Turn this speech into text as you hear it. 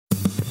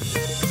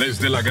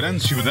Desde la gran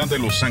ciudad de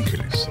Los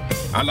Ángeles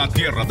a la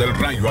tierra del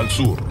rayo al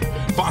sur,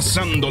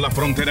 pasando la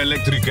frontera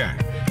eléctrica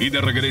y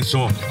de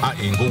regreso a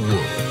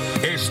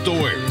Inglewood. Esto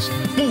es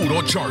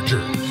Puro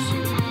Chargers.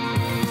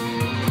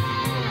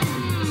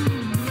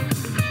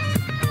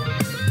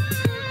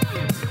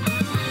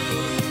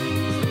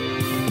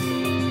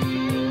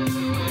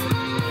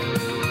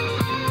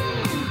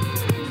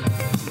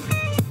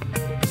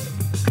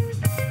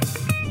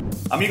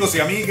 Amigos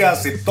y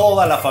amigas de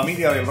toda la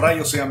familia del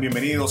Rayo, sean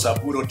bienvenidos a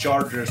Puro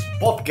Chargers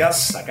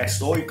Podcast. Acá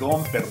estoy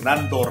con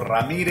Fernando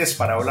Ramírez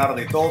para hablar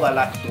de toda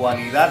la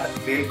actualidad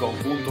del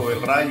conjunto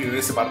del Rayo y de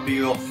ese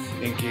partido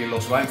en que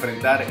los va a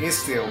enfrentar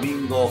este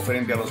domingo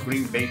frente a los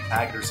Green Bay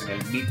Packers en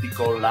el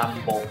mítico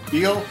Lambeau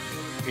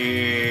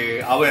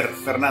Field. A ver,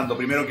 Fernando,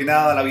 primero que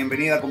nada, la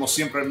bienvenida, como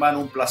siempre, hermano,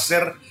 un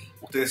placer.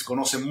 Ustedes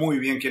conocen muy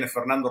bien quién es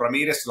Fernando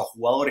Ramírez, los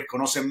jugadores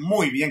conocen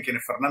muy bien quién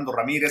es Fernando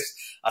Ramírez,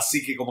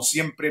 así que como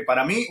siempre,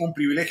 para mí, un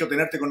privilegio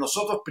tenerte con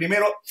nosotros,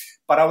 primero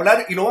para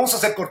hablar, y lo vamos a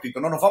hacer cortito,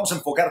 no nos vamos a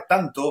enfocar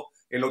tanto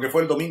en lo que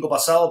fue el domingo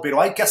pasado,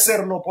 pero hay que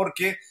hacerlo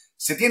porque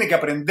se tiene que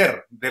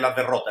aprender de las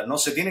derrotas, ¿no?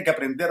 Se tiene que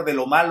aprender de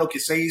lo malo que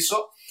se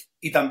hizo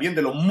y también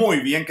de lo muy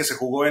bien que se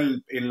jugó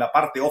en la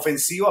parte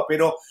ofensiva,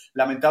 pero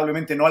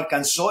lamentablemente no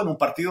alcanzó en un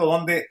partido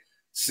donde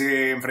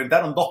se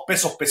enfrentaron dos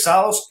pesos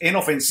pesados, en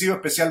ofensiva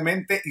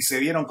especialmente, y se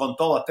dieron con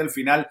todo hasta el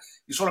final,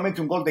 y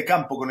solamente un gol de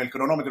campo con el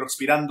cronómetro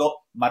expirando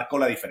marcó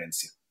la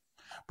diferencia.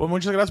 Pues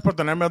muchas gracias por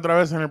tenerme otra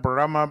vez en el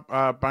programa,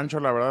 Pancho.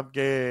 La verdad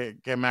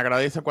que me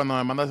agradece cuando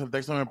me mandas el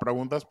texto y me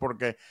preguntas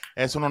porque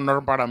es un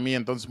honor para mí,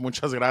 entonces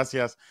muchas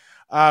gracias.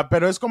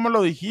 Pero es como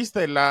lo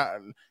dijiste,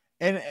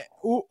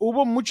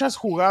 hubo muchas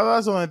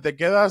jugadas donde te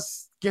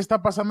quedas, ¿qué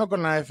está pasando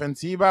con la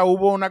defensiva?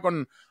 Hubo una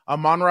con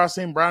Amon-Ra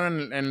St.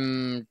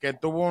 Brown que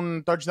tuvo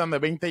un touchdown de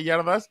 20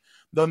 yardas,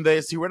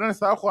 donde si hubieran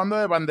estado jugando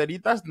de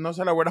banderitas, no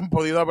se la hubieran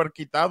podido haber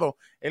quitado.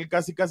 Él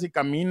casi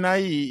camina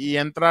y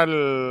entra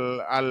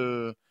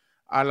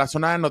a la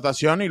zona de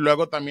anotación, y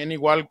luego también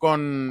igual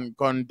con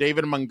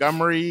David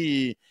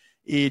Montgomery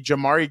y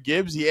Jamari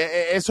Gibbs, y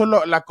eso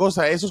es la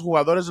cosa, esos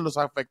jugadores los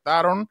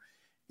afectaron,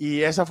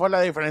 y esa fue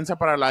la diferencia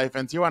para la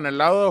defensiva. En el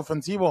lado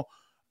ofensivo,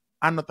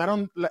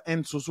 anotaron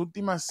en sus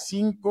últimas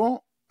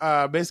 5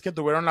 veces que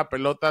tuvieron la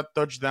pelota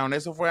touchdown.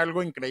 Eso fue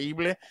algo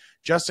increíble.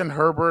 Justin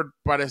Herbert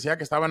parecía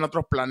que estaba en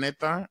otro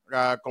planeta,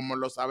 como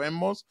lo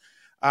sabemos.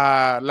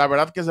 La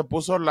verdad que se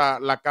puso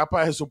la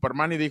capa de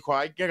Superman y dijo,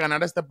 hay que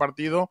ganar este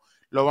partido,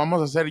 lo vamos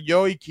a hacer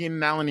yo y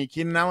Keenan Allen. Y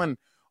Keenan Allen,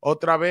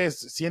 otra vez,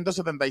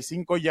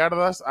 175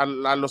 yardas a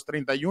los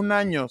 31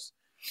 años.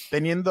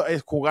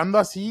 Jugando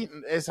así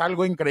es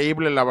algo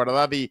increíble, la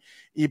verdad,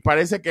 y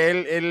parece que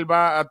él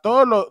va a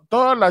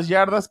todas las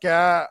yardas que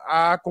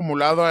ha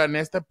acumulado en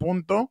este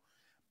punto,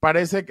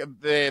 parece que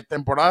de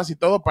temporadas y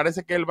todo,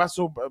 parece que él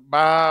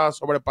va a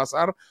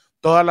sobrepasar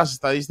todas las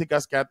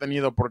estadísticas que ha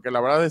tenido, porque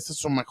la verdad esta es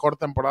su mejor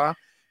temporada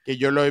que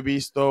yo lo he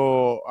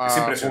visto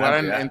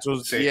jugar en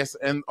sus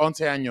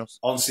 11 años.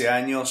 11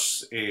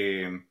 años,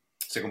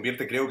 se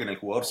convierte, creo que en el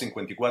jugador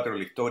 54 de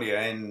la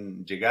historia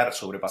en llegar,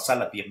 sobrepasar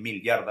las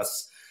 10.000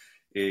 yardas.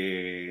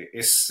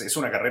 Es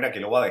una carrera que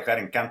lo va a dejar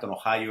en Canton,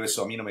 Ohio,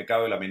 eso a mí no me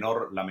cabe la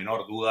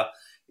menor duda.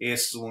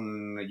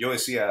 Yo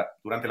decía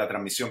durante la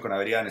transmisión con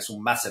Adrián, es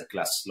un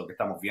masterclass lo que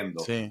estamos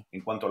viendo, sí,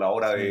 en cuanto a la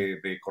hora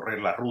de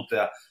correr la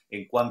ruta,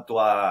 en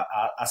cuanto a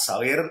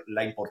saber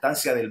la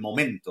importancia del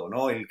momento,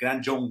 ¿no? El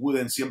gran John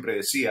Wooden siempre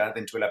decía,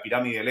 dentro de la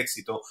pirámide del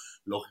éxito,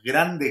 los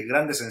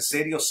grandes en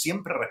serio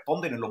siempre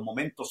responden en los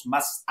momentos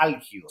más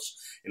álgidos,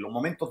 en los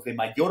momentos de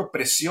mayor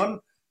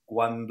presión,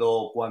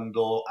 cuando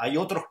hay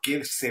otros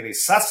que se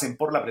deshacen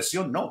por la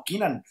presión. No,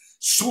 Keenan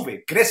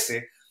sube,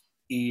 crece,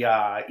 y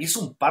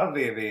hizo un par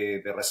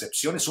de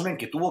recepciones, una en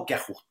que tuvo que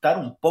ajustar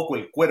un poco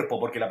el cuerpo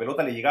porque la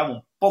pelota le llegaba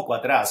un poco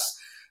atrás.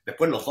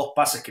 Después los 2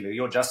 pases que le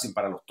dio Justin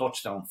para los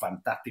touchdowns,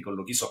 fantásticos,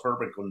 lo que hizo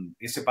Herbert con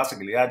ese pase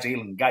que le da a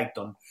Jalen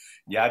Guyton,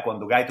 ya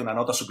cuando Guyton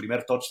anota su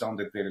primer touchdown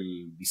desde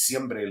el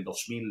diciembre del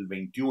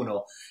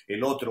 2021,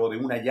 el otro de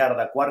 1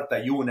 yarda,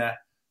 4ª y 1,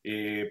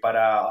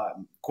 para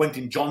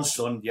Quentin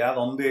Johnston, ya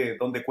donde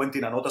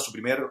Quentin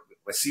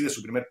recibe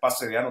su primer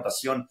pase de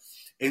anotación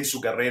en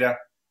su carrera.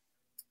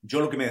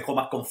 Yo lo que me dejó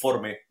más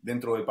conforme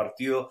dentro del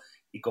partido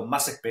y con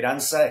más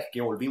esperanza es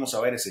que volvimos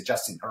a ver ese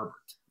Justin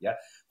Herbert, ¿ya?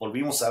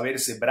 Volvimos a ver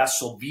ese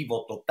brazo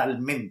vivo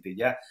totalmente,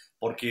 ¿ya?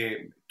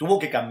 Porque tuvo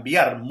que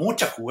cambiar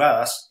muchas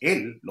jugadas,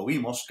 él, lo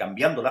vimos,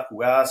 cambiando las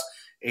jugadas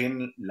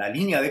en la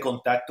línea de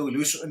contacto, y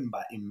lo hizo en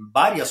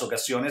varias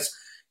ocasiones,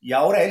 y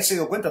ahora él se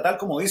dio cuenta, tal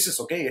como dices,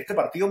 ok, este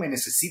partido me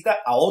necesita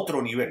a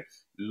otro nivel.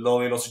 Lo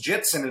de los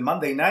Jets en el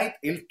Monday Night,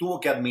 él tuvo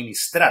que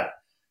administrar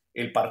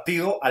el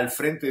partido al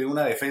frente de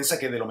una defensa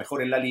que es de lo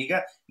mejor en la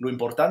liga. Lo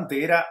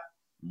importante era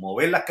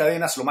mover las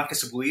cadenas lo más que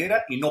se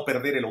pudiera y no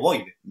perder el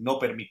ovoide, no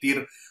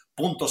permitir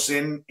puntos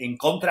en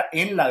contra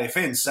en la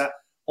defensa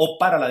o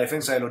para la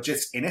defensa de los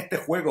Jets. En este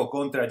juego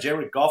contra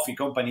Jared Goff y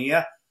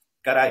compañía,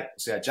 caray, o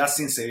sea,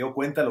 Justin se dio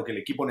cuenta de lo que el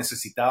equipo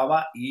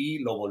necesitaba y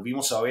lo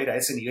volvimos a ver a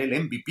ese nivel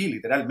MVP,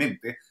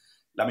 literalmente.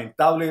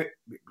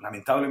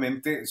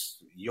 lamentablemente,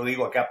 yo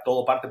digo acá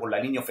todo parte por la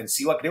línea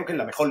ofensiva, creo que es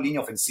la mejor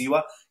línea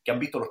ofensiva que han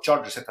visto los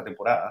Chargers esta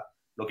temporada.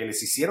 Lo que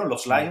les hicieron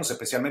los Lions,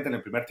 especialmente en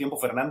el primer tiempo,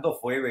 Fernando,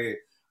 fue de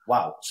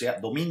wow, o sea,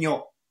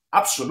 dominio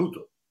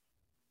absoluto.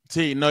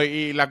 Sí, no,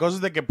 y la cosa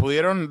es de que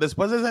pudieron,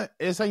 después de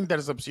esa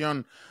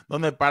intercepción,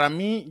 donde para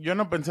mí, yo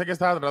no pensé que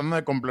estaba tratando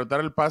de completar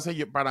el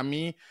pase, para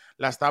mí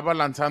la estaba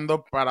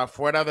lanzando para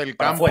fuera del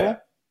campo,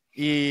 afuera.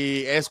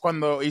 Y es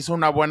cuando hizo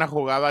una buena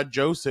jugada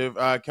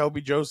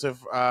Kelby Joseph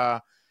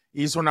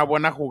hizo una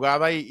buena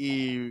jugada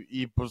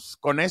y pues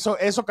con eso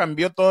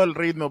cambió todo el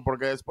ritmo,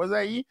 porque después de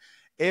ahí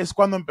es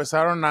cuando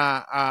empezaron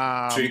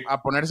Sí.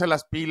 a ponerse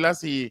las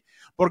pilas y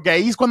porque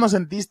ahí es cuando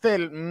sentiste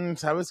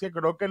 ¿sabes qué?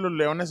 Creo que los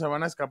Leones se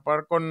van a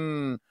escapar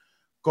con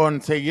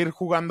seguir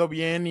jugando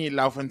bien y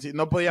la ofensiva,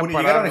 no podían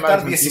parar llegaron a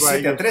estar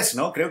 17-3,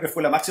 ¿no? Creo que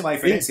fue la máxima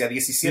diferencia, sí,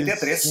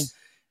 17-3. Sí.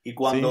 Y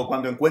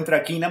cuando encuentra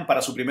a Keenan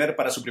para su primer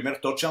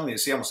touchdown, y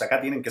decíamos, acá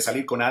tienen que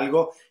salir con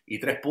algo y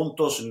 3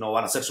 puntos no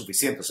van a ser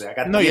suficientes. O sea,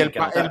 acá no, y el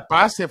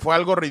pase fue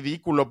algo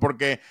ridículo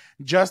porque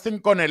Justin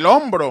con el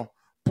hombro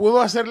pudo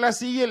hacerle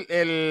así,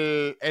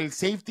 el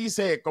safety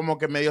como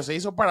que medio se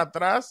hizo para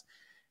atrás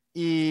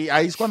y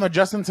ahí es cuando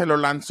Justin se lo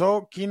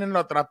lanzó, Keenan lo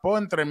atrapó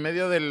entre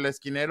medio del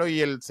esquinero y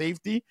el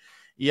safety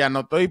y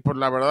anotó y pues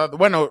la verdad,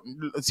 bueno,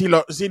 si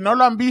no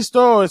lo han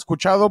visto o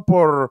escuchado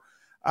por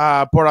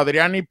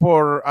Adrián y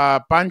por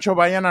Pancho,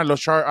 vayan a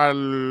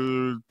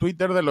al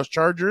Twitter de los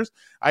Chargers,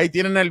 ahí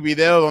tienen el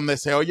video donde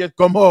se oye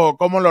cómo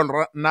lo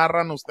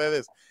narran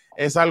ustedes,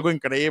 es algo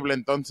increíble,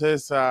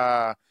 entonces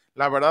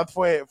la verdad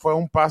fue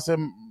un pase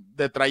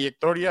de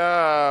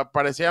trayectoria,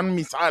 parecía un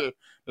misal,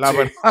 la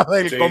verdad,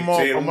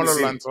 cómo lo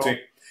lanzó. Sí.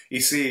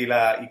 Y sí,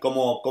 y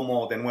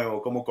cómo de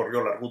nuevo, cómo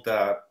corrió la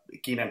ruta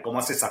Keenan, cómo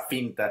hace esa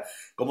finta,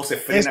 cómo se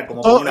frena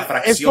como por una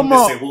fracción de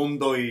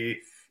segundo y...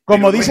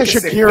 Como dice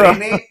Shakira.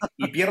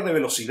 Y pierde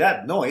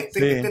velocidad. No,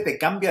 este te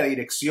cambia de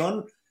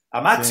dirección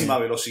a máxima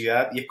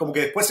velocidad y es como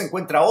que después se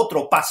encuentra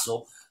otro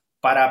paso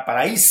para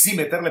ahí sí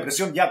meterle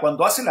presión. Ya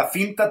cuando hace la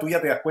finta tú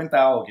ya te das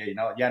cuenta, ok,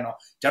 no, ya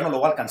no lo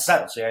va a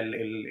alcanzar. O sea,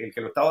 el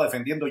que lo estaba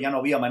defendiendo ya no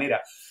había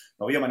manera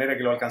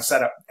que lo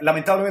alcanzara.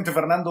 Lamentablemente,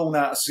 Fernando,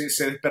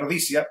 se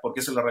desperdicia, porque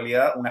esa es la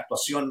realidad, una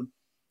actuación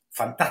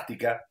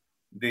fantástica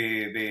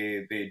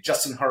de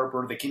Justin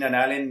Herbert, de Keenan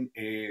Allen,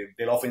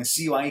 de la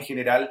ofensiva en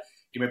general,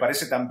 que me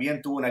parece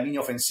también tuvo una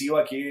línea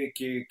ofensiva que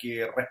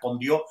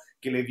respondió,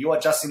 que le dio a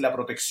Justin la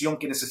protección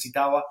que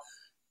necesitaba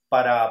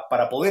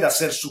para poder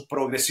hacer sus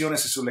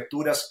progresiones y sus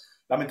lecturas.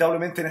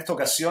 Lamentablemente en esta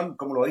ocasión,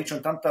 como lo ha dicho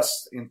en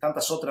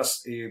tantas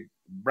otras,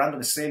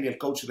 Brandon Staley, el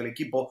coach del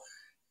equipo,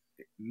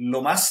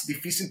 lo más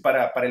difícil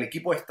para el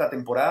equipo esta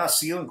temporada ha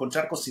sido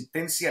encontrar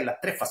consistencia en las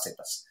 3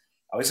 facetas.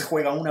 A veces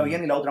juegan una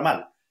bien y la otra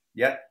mal,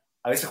 ¿ya?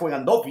 A veces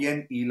juegan 2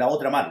 bien y la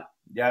otra mal,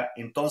 ¿ya?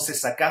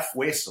 Entonces acá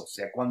fue eso, o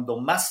sea, cuando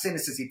más se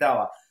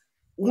necesitaba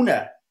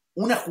una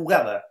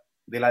jugada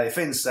de la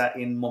defensa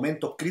en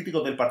momentos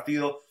críticos del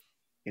partido,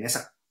 en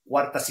esas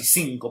 4ª y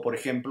 5, por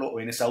ejemplo, o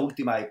en esa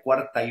última de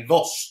 4ª y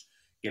 2,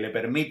 que le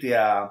permite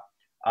a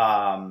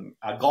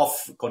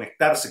Goff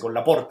conectarse con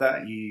Laporta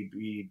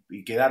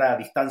y quedar a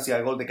distancia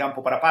del gol de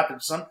campo para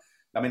Patterson,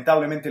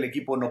 lamentablemente el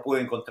equipo no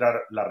puede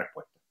encontrar la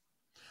respuesta.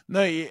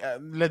 No, y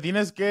le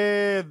tienes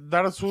que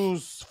dar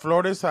sus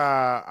flores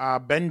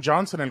a Ben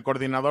Johnson, el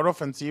coordinador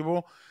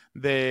ofensivo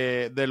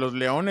de los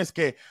Leones,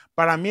 que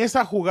para mí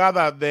esa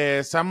jugada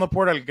de Sam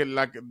Laporta,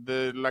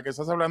 de la que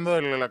estás hablando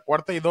de la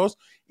 4ª y 2,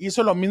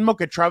 hizo lo mismo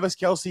que Travis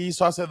Kelce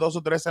hizo hace 2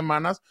 o 3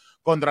 semanas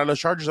contra los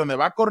Chargers, donde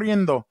va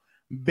corriendo,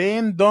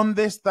 ven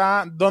dónde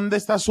está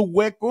su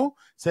hueco,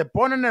 se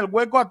pone en el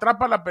hueco,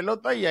 atrapa la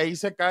pelota y ahí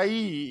se cae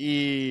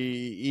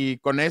y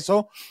con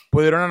eso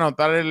pudieron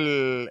anotar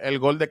el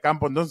gol de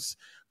campo. Entonces,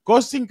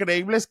 cosas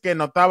increíbles que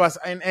notabas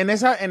en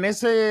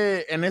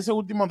ese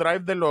último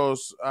drive de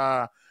los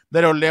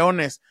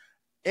Leones.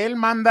 Él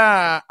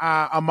manda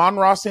a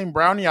Amon-Ra St.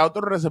 Brown y a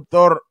otro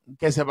receptor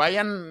que se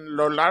vayan a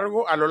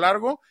lo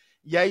largo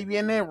y ahí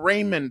viene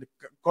Raymond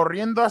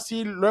corriendo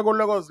así, luego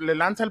le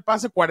lanza el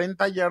pase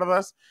 40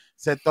 yardas,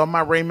 se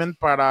toma Raymond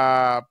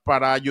para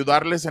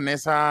ayudarles en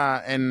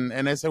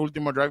ese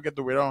último drive que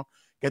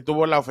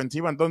tuvo la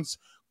ofensiva. Entonces,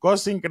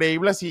 cosas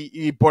increíbles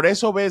y por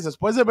eso ves,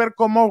 después de ver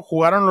cómo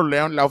jugaron los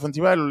Leones, la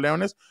ofensiva de los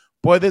Leones,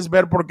 puedes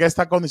ver por qué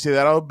está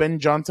considerado Ben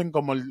Johnson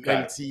como el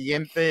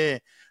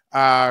siguiente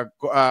head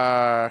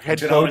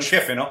coach,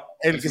 jefe, ¿no?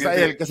 el que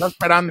está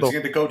esperando. El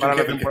siguiente coach,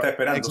 el que está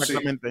esperando.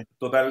 Exactamente. Sí,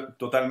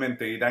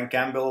 totalmente. Y Dan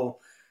Campbell,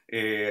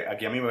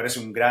 aquí a mí me parece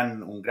un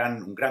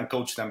gran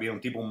coach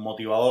también, un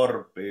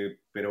motivador,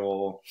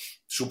 pero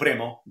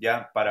supremo,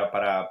 ya,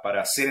 para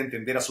hacer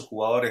entender a sus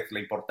jugadores la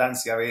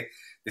importancia de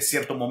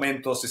ciertos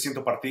momentos, de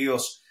ciertos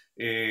partidos.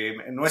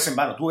 No es en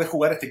vano. Tú ves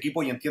jugar este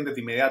equipo y entiendes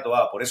de inmediato,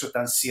 por eso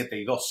están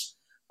 7-2.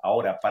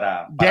 Ahora,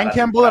 Dan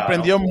Campbell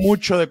aprendió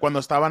mucho de cuando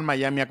estaba en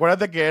Miami.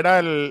 Acuérdate que era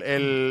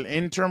el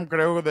interim,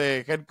 creo,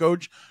 de head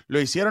coach.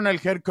 Lo hicieron el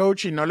head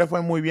coach y no le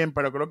fue muy bien,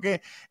 pero creo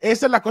que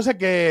esa es la cosa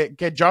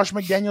que Josh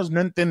McDaniels no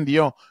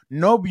entendió.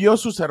 No vio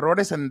sus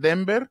errores en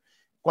Denver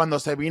cuando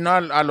se vino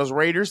a los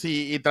Raiders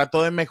y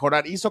trató de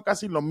mejorar. Hizo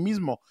casi lo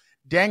mismo.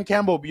 Dan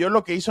Campbell vio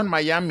lo que hizo en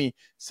Miami,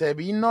 se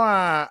vino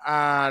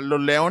a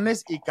los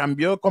Leones y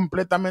cambió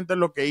completamente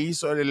lo que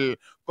hizo,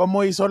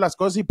 cómo hizo las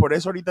cosas, y por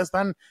eso ahorita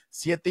están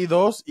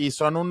 7-2 y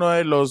son uno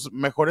de los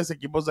mejores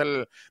equipos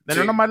de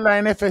no nomás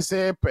la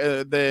NFC,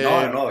 de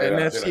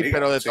la NFC, liga,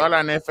 pero de toda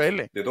la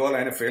NFL. De toda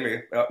la NFL.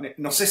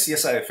 No sé si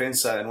esa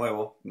defensa, de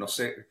nuevo, no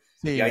sé.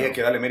 Sí, y ahí hay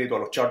que darle mérito a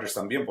los Chargers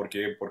también,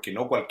 porque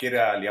no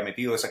cualquiera le ha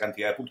metido esa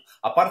cantidad de puntos.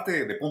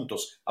 Aparte de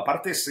puntos,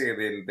 aparte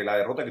de la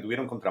derrota que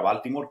tuvieron contra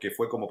Baltimore, que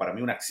fue como para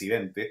mí un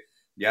accidente,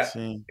 ¿ya?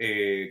 Sí.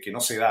 Que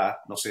no se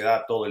da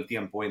todo el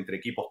tiempo entre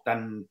equipos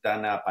tan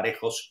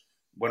parejos.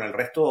 Bueno, el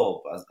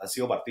resto han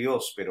sido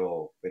partidos,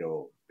 pero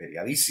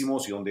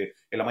peleadísimos, y donde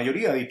en la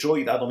mayoría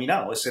Detroit ha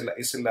dominado. Esa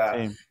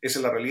es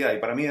la realidad. Y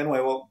para mí, de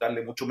nuevo,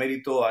 darle mucho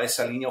mérito a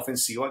esa línea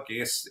ofensiva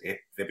que es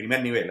de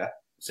primer nivel, ¿eh?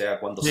 O sea,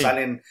 cuando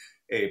salen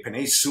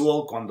Penei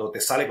Sewell, cuando te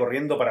sale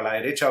corriendo para la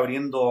derecha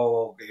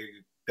abriendo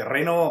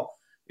terreno, o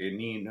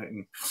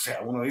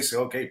sea, uno dice,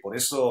 ok, por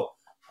eso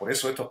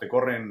estos te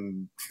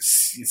corren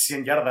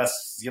 100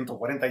 yardas,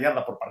 140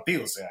 yardas por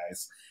partido. O sea,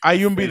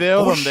 hay un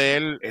video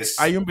donde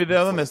está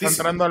fortísimo.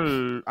 entrando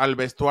al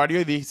vestuario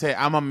y dice,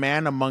 I'm a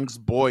man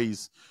amongst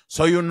boys.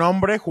 Soy un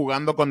hombre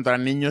jugando contra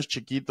niños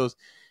chiquitos.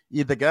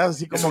 Y te quedas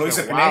así como eso lo que,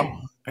 dice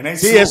wow. Penei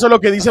Sí, eso es lo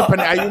que dice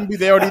Penei. Hay un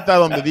video ahorita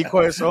donde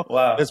dijo eso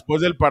wow.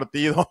 después del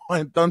partido.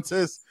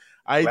 Entonces,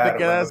 ahí claro, te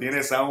quedas. Cuando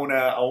tienes a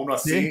uno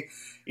así, ¿sí?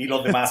 Y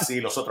los demás,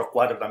 sí, los otros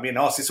 4 también.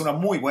 No, sí, es una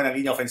muy buena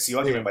línea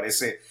ofensiva que me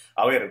parece.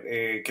 A ver,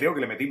 creo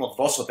que le metimos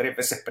 2 o 3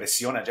 veces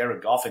presión a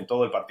Jared Goff en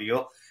todo el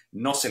partido.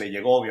 No se le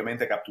llegó,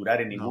 obviamente, a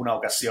capturar en ninguna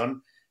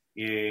ocasión.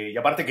 Y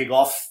aparte que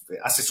Goff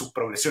hace sus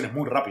progresiones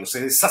muy rápido,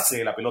 se deshace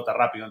de la pelota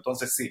rápido.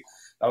 Entonces, sí,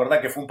 la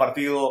verdad que fue un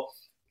partido,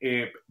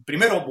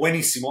 primero,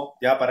 buenísimo,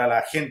 ya para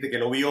la gente que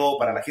lo vio,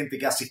 para la gente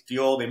que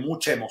asistió, de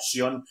mucha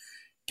emoción,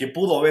 que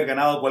pudo haber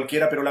ganado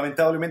cualquiera, pero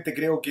lamentablemente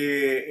creo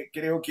que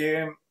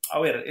a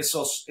ver,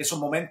 esos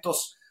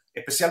momentos,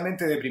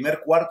 especialmente de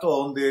primer cuarto,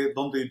 donde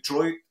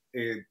Detroit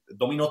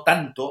dominó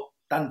tanto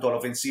a la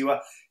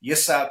ofensiva, y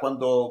esa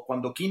cuando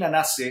Keenan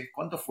hace,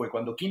 ¿cuánto fue?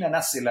 Cuando Keenan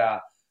hace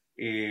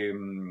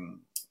el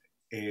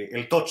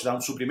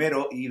touchdown, su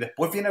primero, y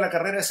después viene la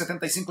carrera de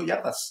 75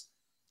 yardas,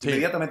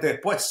 inmediatamente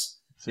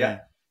después. Sí.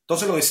 ¿Ya?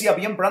 Entonces lo decía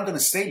bien Brandon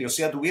Staley, o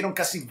sea, tuvieron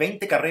casi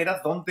 20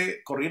 carreras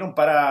donde corrieron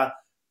para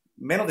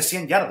menos de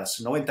 100 yardas,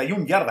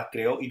 91 yardas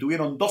creo, y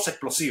tuvieron 2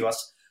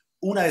 explosivas,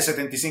 una de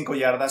 75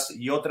 yardas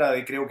y otra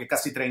de creo que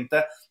casi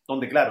 30,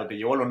 donde claro, te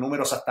llevó los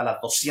números hasta las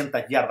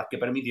 200 yardas que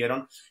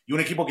permitieron, y un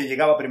equipo que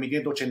llegaba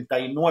permitiendo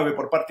 89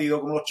 por partido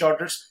como los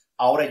Chargers,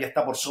 ahora ya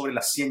está por sobre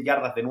las 100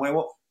 yardas de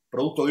nuevo,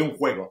 producto de un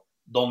juego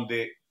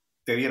donde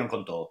te dieron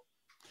con todo.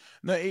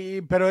 No,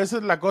 pero esa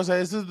es la cosa,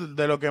 eso es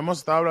de lo que hemos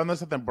estado hablando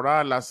esta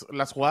temporada, las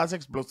jugadas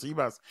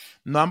explosivas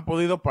no han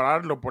podido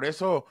pararlo, por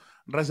eso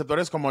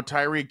receptores como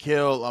Tyreek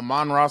Hill,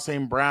 Amon-Ra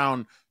St.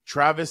 Brown,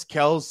 Travis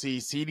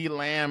Kelce, CeeDee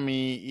Lamb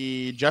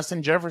y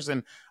Justin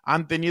Jefferson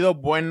han tenido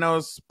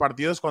buenos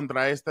partidos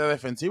contra esta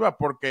defensiva,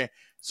 porque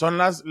son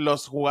las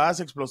jugadas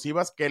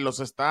explosivas que los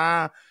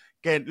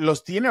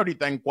tiene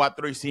ahorita en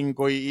 4 y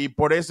 5, y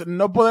por eso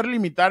no poder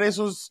limitar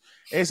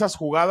esas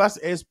jugadas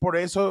es por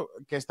eso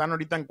que están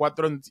ahorita en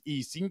 4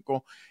 y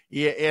 5,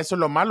 y eso es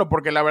lo malo,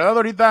 porque la verdad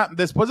ahorita,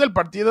 después del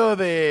partido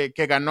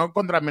que ganó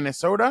contra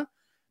Minnesota,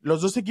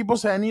 los dos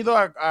equipos se han ido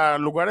a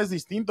lugares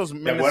distintos.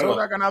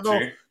 Minnesota ha ganado,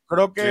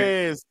 creo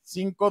que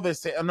 5 de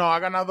 6, no, ha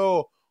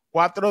ganado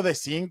 4 de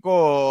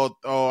 5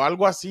 o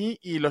algo así,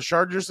 y los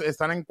Chargers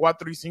están en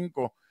 4 y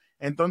 5.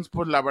 Entonces,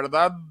 pues la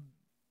verdad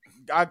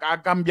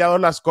ha cambiado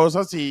las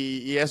cosas,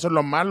 y eso es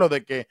lo malo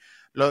de que,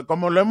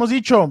 como lo hemos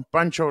dicho,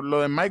 Pancho, lo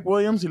de Mike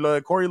Williams y lo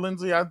de Corey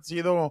Linsley han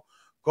sido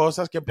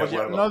cosas que pues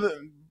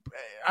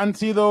han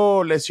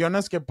sido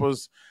lesiones que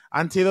pues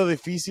han sido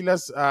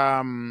difíciles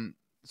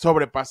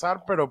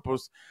sobrepasar, pero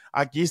pues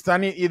aquí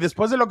están, y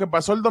después de lo que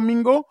pasó el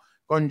domingo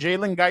con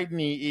Jalen Guyton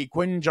y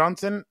Quinn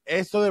Johnson,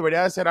 esto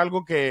debería de ser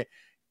algo que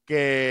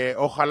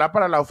ojalá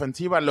para la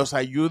ofensiva los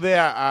ayude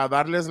a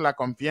darles la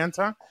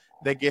confianza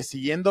de que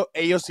siguiendo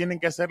ellos tienen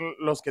que ser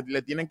los que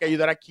le tienen que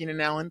ayudar a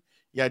Keenan Allen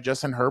y a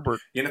Justin Herbert.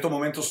 Y en estos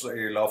momentos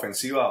la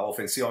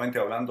ofensivamente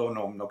hablando,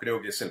 no creo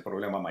que es el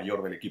problema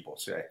mayor del equipo. O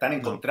sea, están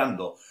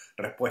encontrando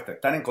respuestas,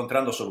 están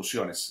encontrando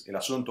soluciones. El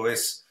asunto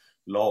es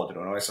lo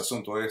otro, ¿no? Ese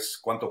asunto es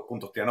cuántos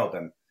puntos te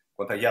anotan,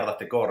 cuántas yardas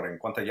te corren,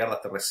 cuántas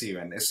yardas te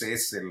reciben. Ese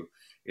es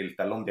el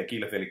talón de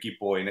Aquiles del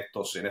equipo en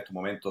estos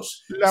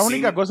momentos. La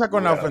única cosa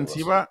con la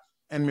ofensiva,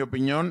 en mi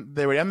opinión,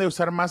 deberían de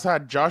usar más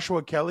a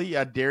Joshua Kelly y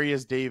a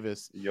Darius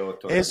Davis.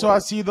 Eso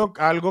ha sido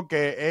algo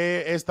que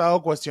he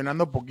estado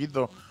cuestionando un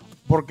poquito.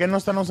 ¿Por qué no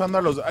están usando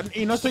a los...?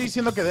 Y no estoy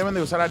diciendo que deben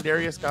de usar a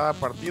Darius cada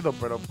partido,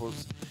 pero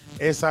pues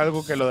es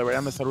algo que lo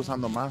deberían de estar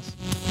usando más.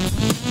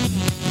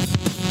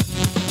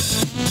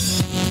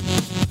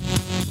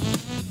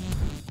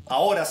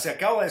 Ahora se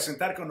acaba de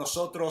sentar con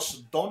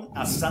nosotros Don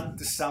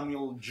Asante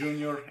Samuel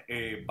Jr.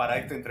 Para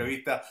esta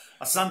entrevista.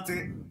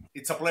 Asante,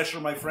 It's a pleasure,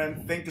 my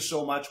friend. Thank you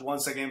so much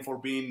once again for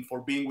being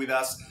with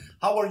us.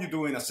 How are you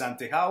doing,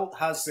 Asante? How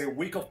has a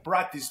week of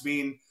practice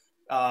been?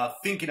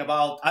 Thinking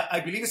about,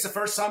 I believe it's the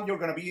first time you're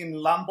going to be in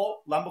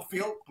Lambeau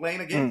Field playing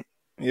again. Mm.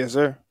 Yes,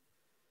 sir.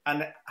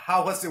 And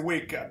how has the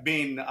week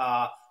been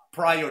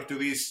prior to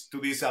this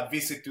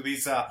visit to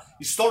this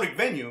historic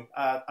venue,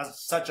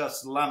 such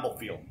as Lambeau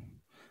Field?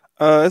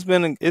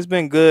 It's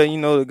been good. You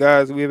know, the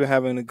guys, we've been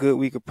having a good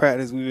week of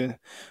practice. We've been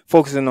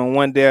focusing on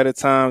one day at a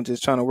time,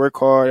 just trying to work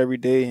hard every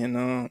day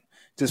and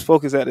just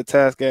focus at the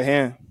task at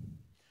hand.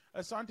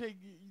 Asante,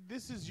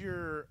 this is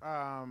your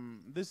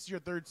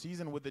third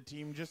season with the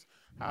team. Just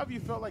how have you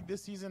felt like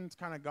this season's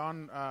kind of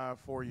gone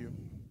for you?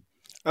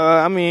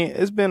 I mean,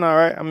 it's been all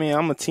right. I mean,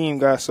 I'm a team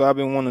guy, so I've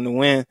been wanting to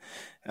win.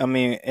 I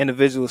mean,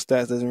 individual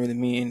stats doesn't really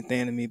mean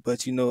anything to me,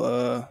 but you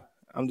know,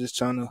 I'm just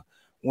trying to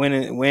win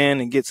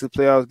and get to the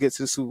playoffs, get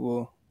to the Super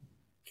Bowl.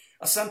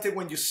 Asante,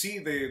 when you see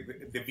the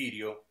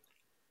video,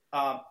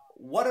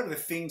 what are the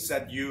things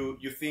that you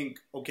think?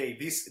 Okay,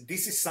 this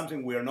is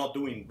something we are not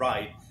doing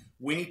right.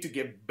 We need to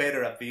get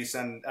better at this,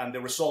 and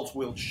the results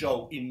will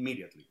show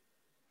immediately.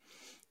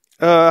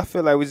 I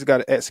feel like we just got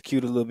to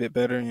execute a little bit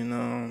better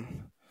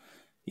and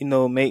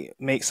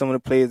make some of the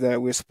plays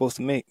that we're supposed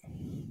to make.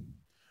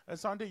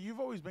 Asante, you've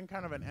always been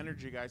kind of an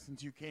energy guy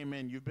since you came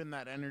in. You've been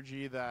that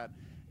energy that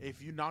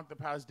if you knock the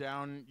pass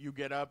down, you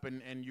get up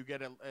and you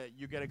get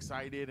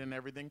excited and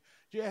everything.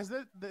 Has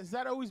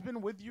that always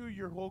been with you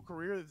your whole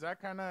career? Is that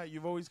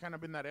you've always kind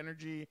of been that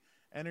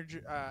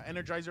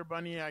energizer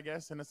bunny, I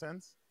guess, in a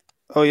sense?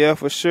 Oh yeah,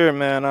 for sure,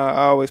 man.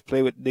 I always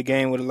play with the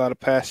game with a lot of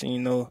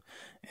passion,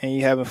 and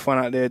you having fun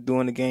out there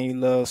doing the game you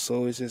love.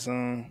 So it's just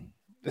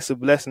it's a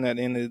blessing at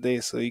the end of the day.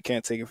 So you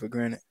can't take it for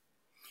granted.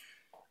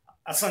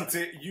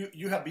 Asante,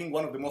 you have been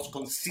one of the most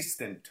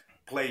consistent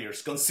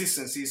players.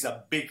 Consistency is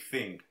a big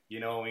thing,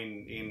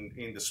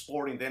 in the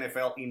sport, in the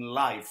NFL, in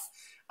life.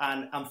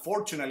 And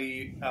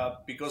unfortunately,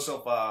 because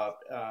of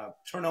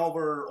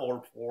turnover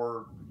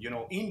or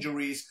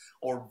injuries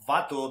or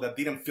Vato that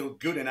didn't feel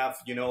good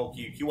enough,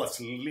 he was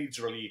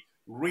literally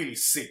really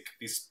sick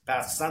this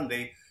past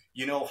Sunday.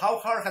 How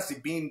hard has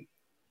it been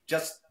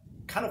just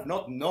kind of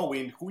not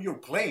knowing who you're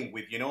playing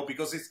with,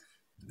 because it's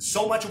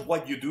so much of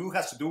what you do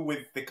has to do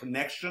with the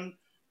connection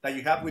that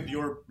you have with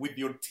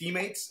your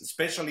teammates,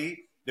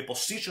 especially the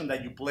position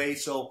that you play.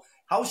 So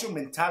how's your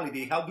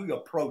mentality? How do you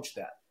approach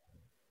that?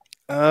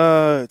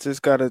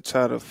 Just gotta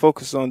try to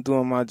focus on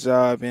doing my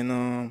job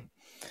and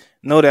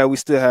know that we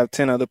still have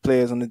 10 other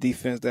players on the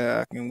defense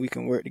that we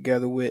can work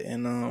together with,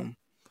 and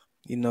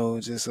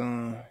just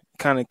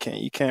kind of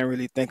can't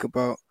really think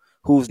about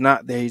who's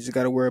not there. You just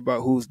gotta worry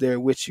about who's there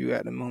with you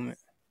at the moment.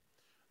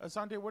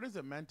 Asante, what is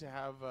it meant to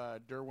have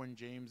Derwin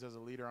James as a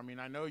leader? I mean,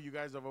 I know you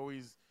guys have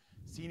always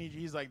seen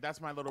he's like, that's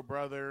my little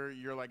brother.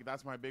 You're like,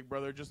 that's my big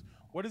brother. Just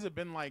what has it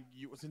been like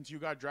since you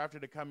got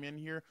drafted to come in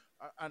here?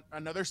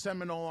 Another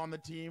Seminole on the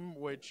team,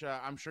 which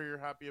I'm sure you're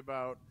happy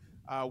about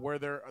where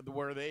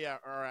they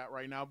are at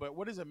right now. But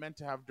what is it meant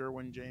to have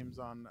Derwin James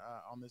on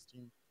this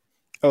team?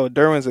 Oh,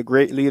 Derwin's a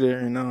great leader,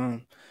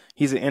 and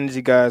he's an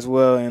energy guy as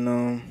well,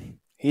 and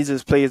he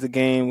just plays the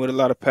game with a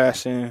lot of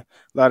passion, a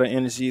lot of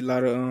energy, a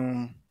lot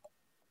of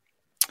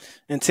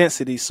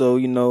intensity. So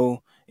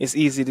it's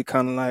easy to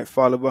kind of like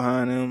follow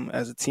behind him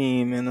as a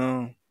team,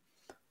 and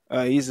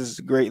he's just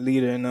a great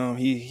leader, and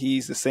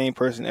he's the same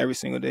person every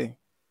single day.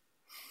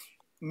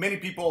 Many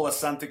people,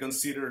 Asante,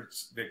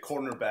 considers the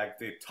cornerback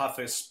the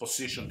toughest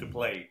position to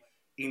play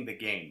in the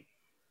game,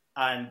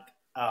 and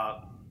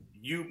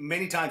you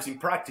many times in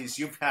practice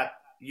you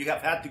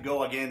have had to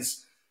go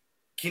against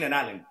Keenan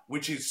Allen,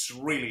 which is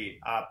really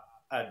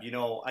a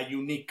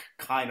unique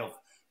kind of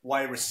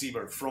wide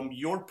receiver. From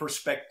your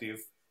perspective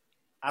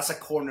as a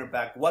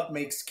cornerback, what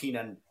makes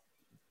Keenan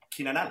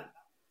Allen?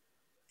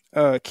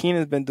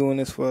 Keenan's been doing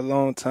this for a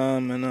long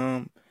time,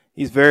 and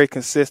he's very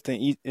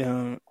consistent.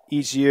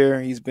 Each year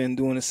he's been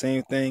doing the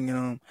same thing,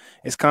 and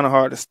it's kind of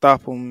hard to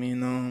stop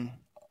him.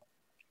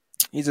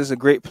 He's just a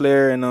great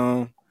player,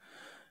 and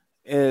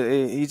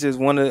he's just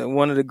one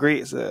of the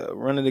greats,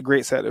 one of the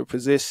greats at the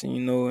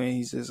position. And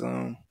he's just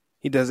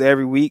he does it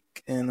every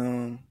week,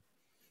 and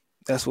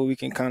that's what we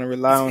can kind of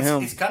rely on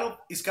him. It's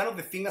kind of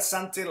the thing,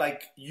 Asante,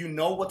 like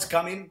what's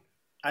coming,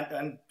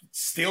 and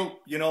still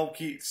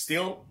he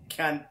still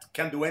can't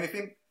do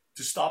anything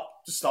to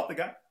stop the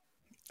guy.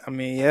 I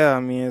mean, yeah.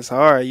 I mean, it's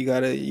hard.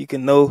 You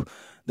can know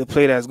the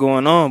play that's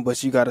going on,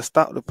 but you gotta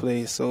stop the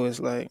play. So it's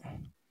like,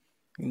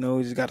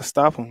 you just gotta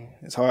stop him.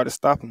 It's hard to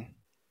stop him.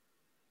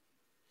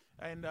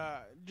 And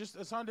just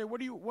Asante, what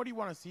do you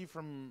want to see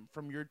from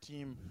your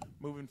team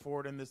moving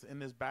forward in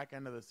this back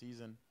end of the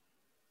season?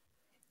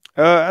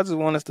 I just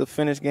want us to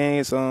finish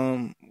games,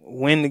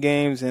 win the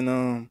games,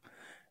 and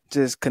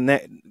just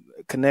connect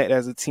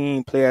as a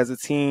team, play as a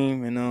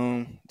team,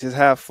 and just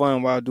have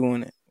fun while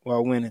doing it,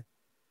 while winning.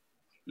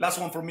 Last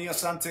one for me,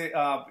 Asante.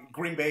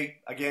 Green Bay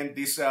again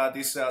this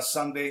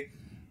Sunday.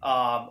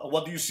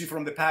 What do you see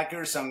from the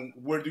Packers, and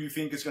where do you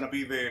think is going to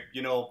be the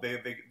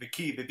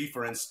key, the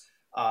difference,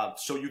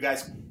 so you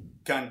guys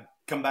can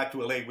come back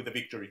to LA with a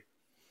victory?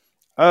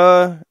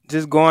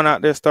 Just going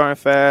out there, starting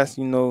fast,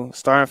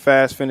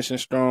 finishing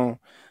strong,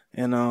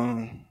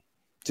 and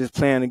just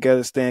playing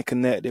together, staying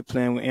connected,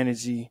 playing with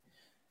energy,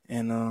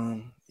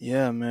 and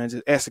yeah, man,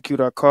 just execute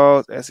our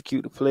calls,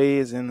 execute the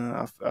plays, and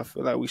I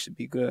feel like we should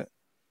be good.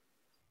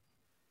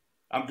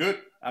 I'm good.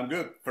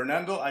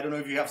 Fernando, I don't know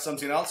if you have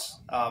something else.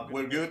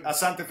 We're good.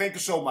 Asante, thank you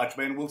so much,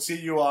 man. We'll see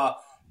you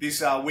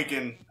this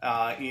weekend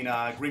in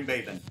Green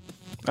Bay then.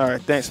 All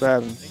right, thanks for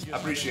having me.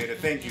 Appreciate it.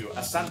 Thank you.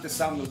 Asante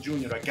Samuel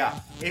Jr.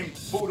 acá en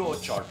Puro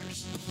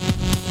Chargers.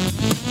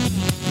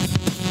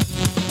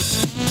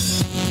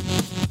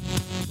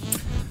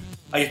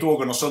 Ahí estuvo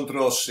con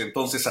nosotros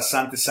entonces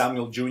Asante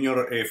Samuel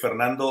Jr.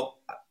 Fernando,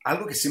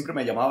 algo que siempre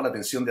me ha llamado la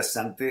atención de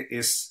Asante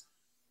es,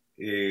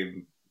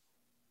 en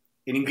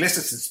inglés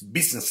es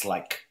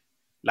business-like,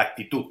 la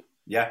actitud,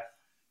 ¿ya?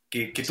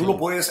 Que tú lo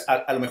puedes,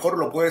 a lo mejor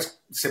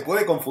se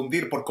puede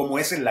confundir por cómo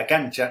es en la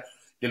cancha,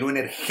 de lo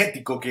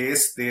energético que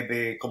es,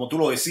 como tú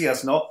lo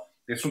decías, ¿no?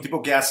 Es un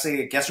tipo que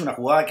hace una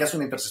jugada, que hace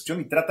una intercepción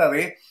y trata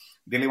de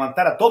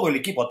levantar a todo el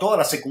equipo, a toda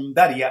la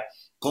secundaria,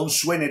 con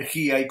su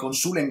energía y con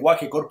su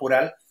lenguaje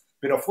corporal,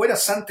 pero fuera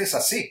Santos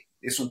así.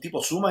 Es un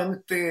tipo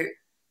sumamente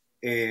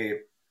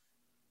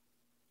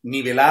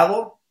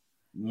nivelado,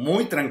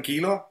 muy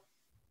tranquilo,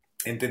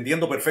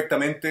 entendiendo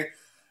perfectamente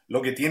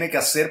lo que tiene que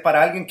hacer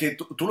para alguien que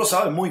tú lo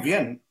sabes muy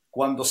bien.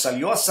 Cuando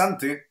salió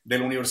Asante de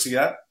la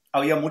universidad,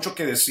 había muchos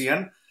que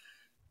decían,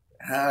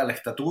 la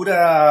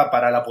estatura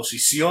para la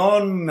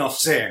posición, no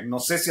sé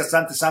si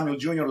Asante Samuel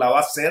Jr. la va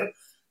a hacer,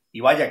 y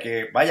vaya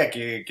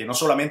que no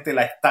solamente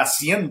la está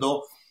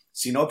haciendo,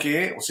 sino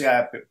que, o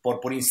sea,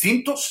 por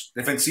instintos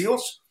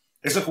defensivos,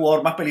 es el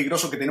jugador más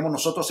peligroso que tenemos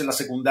nosotros en la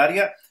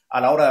secundaria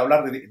a la hora de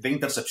hablar de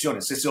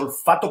intercepciones. Ese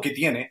olfato que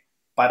tiene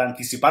para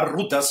anticipar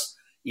rutas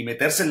y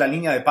meterse en la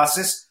línea de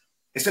pases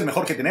es el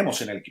mejor que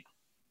tenemos en el equipo.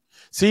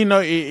 Sí,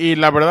 no, y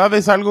la verdad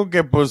es algo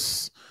que,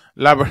 pues,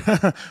 la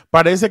verdad,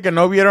 parece que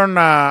no vieron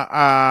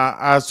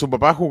a su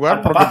papá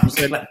jugar, porque pues,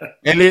 claro.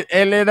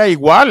 él era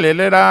igual, él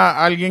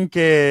era alguien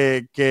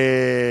que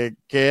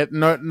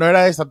no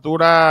era de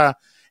estatura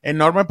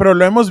enorme, pero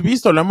lo hemos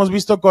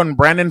visto con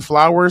Brandon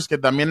Flowers, que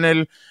también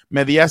él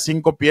medía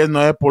 5 pies,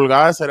 9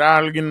 pulgadas, era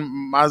alguien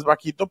más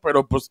bajito,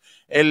 pero pues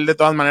él de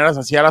todas maneras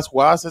hacía las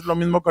jugadas. Es lo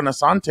mismo con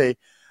Asante.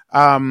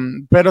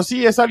 Pero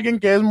sí, es alguien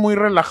que es muy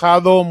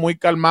relajado, muy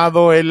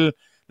calmado. Él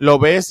lo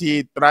ves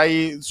y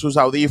trae sus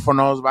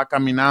audífonos, va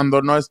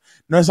caminando. No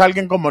es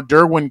alguien como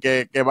Derwin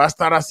que va a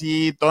estar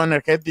así todo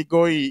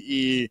energético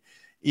y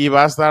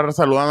va a estar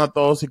saludando a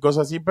todos y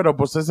cosas así, pero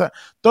pues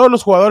todos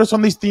los jugadores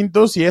son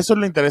distintos y eso es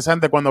lo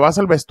interesante cuando vas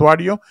al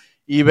vestuario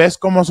y ves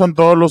cómo son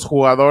todos los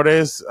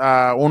jugadores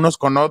unos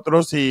con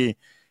otros y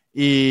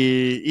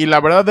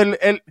la verdad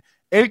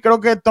él creo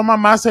que toma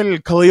más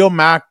el Khalil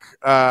Mack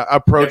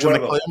approach, donde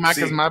Khalil Mack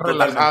es más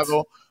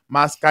relajado,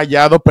 más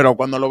callado, pero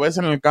cuando lo ves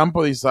en el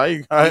campo dices,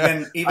 ahí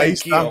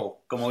está.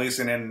 Como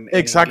dicen en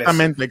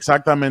exactamente, inglés.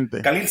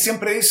 Exactamente. Khalil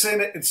siempre dice,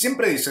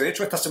 de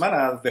hecho esta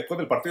semana después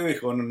del partido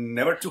dijo,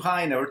 never too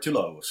high, never too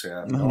low, o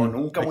sea,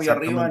 nunca muy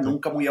arriba,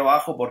 nunca muy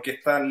abajo, porque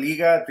esta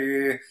liga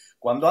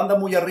cuando anda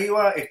muy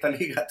arriba, esta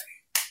liga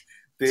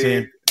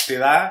te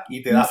da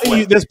y te da fuerte.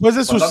 Y después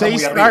de sus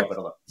 6 sacks,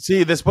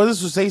 después de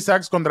sus 6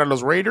 sacks contra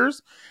los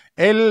Raiders,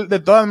 él de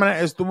todas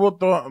maneras estuvo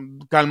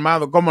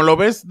calmado, como lo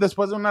ves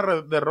después de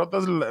unas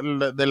derrotas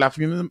de la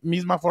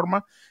misma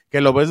forma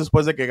que lo ves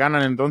después de que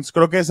ganan. Entonces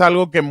creo que es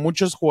algo que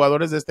muchos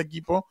jugadores de este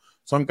equipo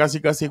son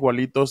casi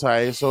igualitos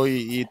a eso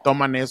y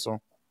toman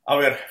eso. A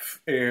ver,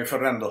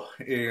 Fernando,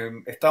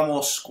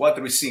 estamos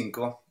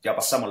 4-5, ya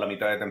pasamos la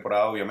mitad de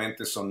temporada,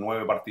 obviamente, son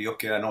 9 partidos,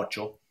 quedan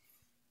 8.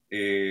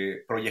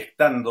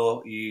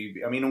 Proyectando,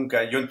 y a mí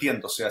nunca, yo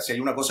entiendo, o sea, si hay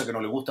una cosa que no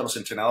le gusta a los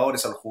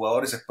entrenadores, a los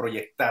jugadores, es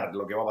proyectar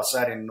lo que va a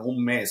pasar en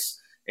un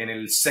mes, en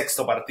el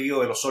 6º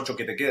partido de los 8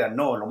 que te quedan.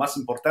 No, lo más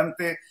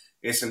importante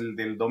es el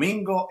del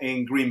domingo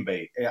en Green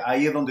Bay.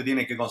 Ahí es donde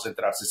tiene que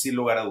concentrarse, sin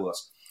lugar a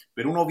dudas.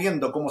 Pero uno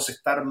viendo cómo se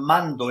está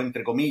armando,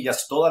 entre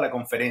comillas, toda la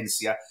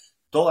conferencia,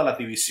 todas las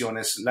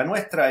divisiones, la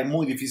nuestra es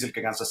muy difícil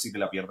que Kansas City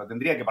la pierda.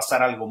 Tendría que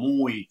pasar algo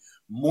muy,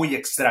 muy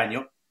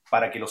extraño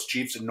para que los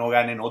Chiefs no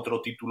ganen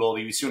otro título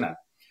divisional.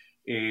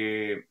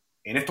 En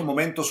estos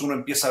momentos uno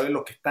empieza a ver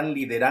los que están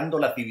liderando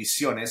las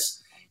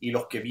divisiones y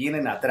los que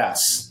vienen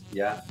atrás,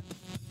 ¿ya?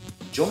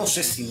 Yo no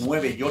sé si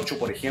 9-8,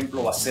 por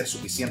ejemplo, va a ser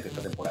suficiente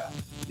esta temporada,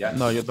 ¿ya?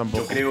 No, yo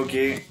tampoco. Yo creo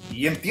que,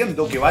 y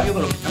entiendo que varios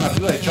de los que están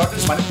arriba de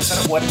Chargers van a empezar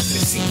a jugar entre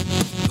sí.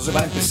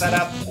 Entonces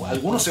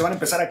algunos se van a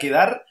empezar a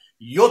quedar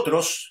y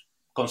otros,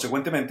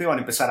 consecuentemente, van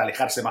a empezar a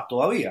alejarse más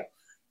todavía.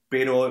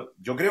 Pero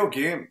yo creo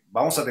que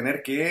vamos a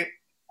tener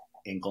que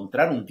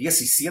encontrar un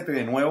 17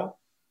 de nuevo,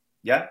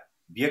 ¿ya?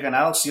 10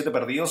 ganados, 7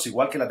 perdidos,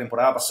 igual que la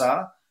temporada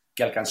pasada,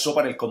 que alcanzó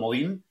para el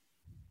comodín.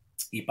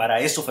 Y para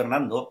eso,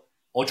 Fernando,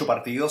 8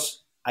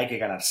 partidos, hay que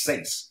ganar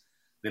 6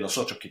 de los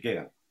 8 que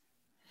quedan.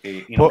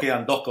 Y nos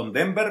quedan 2 con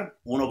Denver,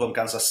 1 con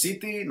Kansas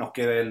City, nos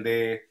queda el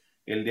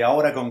de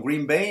ahora con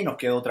Green Bay, nos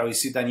queda otra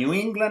visita a New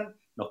England,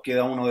 nos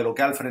queda uno de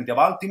local frente a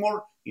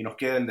Baltimore, y nos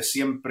queda el de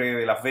siempre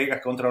de Las Vegas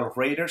contra los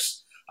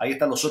Raiders. Ahí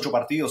están los 8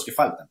 partidos que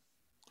faltan.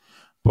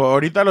 Pues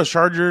ahorita los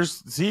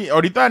Chargers, sí,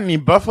 ahorita ni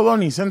Buffalo,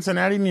 ni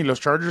Cincinnati, ni los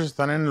Chargers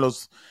están en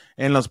los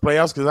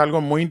playoffs, que es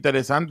algo muy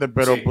interesante,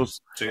 pero Sí,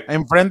 pues sí.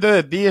 enfrente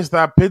de ti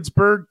está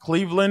Pittsburgh,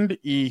 Cleveland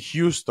y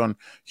Houston.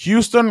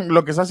 Houston,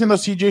 lo que está haciendo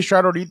CJ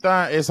Stroud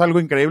ahorita es algo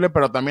increíble,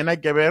 pero también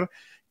hay que ver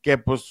que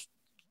pues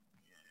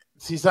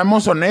si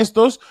estamos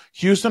honestos,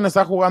 Houston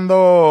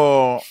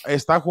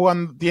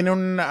tiene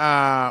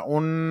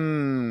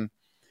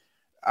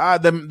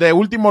de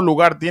último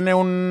lugar, tiene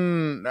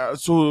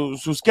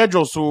su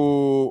schedule, Sí,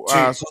 sus es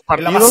la más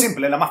partidos.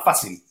 simple, es la más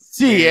fácil.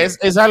 Sí,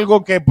 es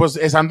algo que pues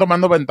están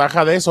tomando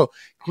ventaja de eso.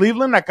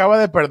 Cleveland acaba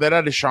de perder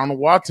a Deshaun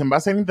Watson. Va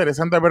a ser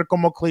interesante ver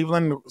cómo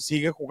Cleveland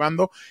sigue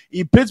jugando.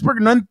 Y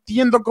Pittsburgh, no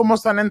entiendo cómo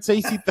están en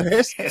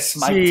 6-3. Es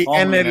Mike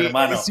Tomlin,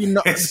 hermano.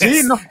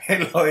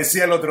 Él lo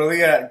decía el otro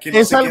día. Que no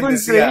es sé algo quién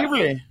decía,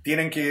 increíble.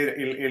 tienen que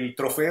el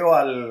trofeo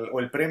o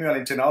el premio al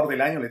entrenador del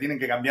año le tienen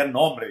que cambiar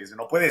nombre. Dice,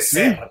 no puede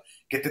ser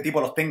que este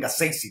tipo los tenga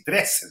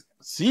 6-3.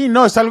 Sí,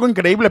 no, es algo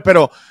increíble,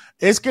 pero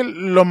es que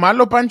lo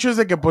malo, Pancho, es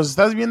de que pues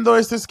estás viendo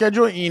este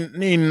schedule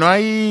y no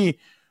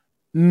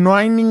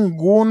hay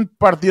ningún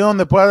partido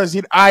donde puedas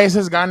decir, ese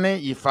es gane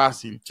y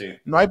fácil. Sí.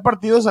 No hay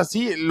partidos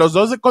así. Los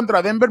dos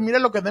contra Denver, mira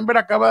lo que Denver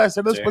acaba de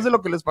hacer después de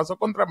lo que les pasó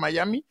contra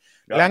Miami.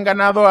 Le han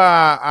ganado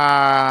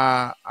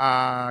a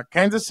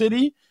Kansas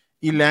City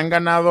y le han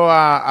ganado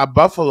a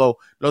Buffalo.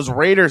 Los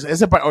Raiders,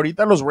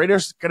 ahorita los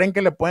Raiders creen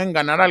que le pueden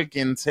ganar al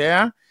quien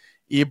sea.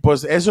 Y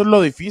pues eso es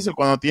lo difícil.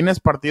 Cuando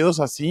tienes partidos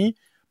así,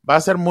 va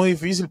a ser muy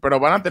difícil, pero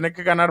van a tener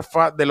que ganar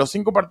de los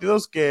 5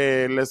 partidos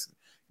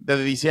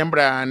de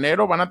diciembre a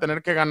enero, van a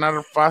tener que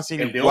ganar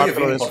fácil. El de hoy es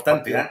bien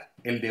importante, ¿eh?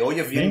 El de hoy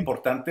es bien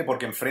importante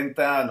porque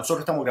nosotros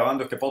estamos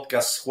grabando este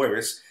podcast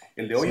jueves,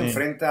 el de hoy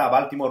enfrenta a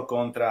Baltimore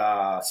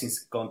contra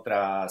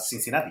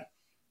Cincinnati,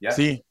 ¿ya?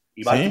 Sí.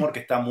 Y Baltimore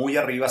que está muy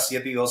arriba,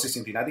 7-2, y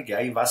Cincinnati que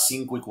ahí va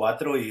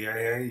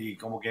 5-4 y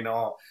como que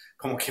no,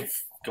 como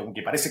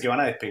que parece que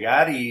van a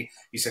despegar y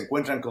se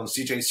encuentran con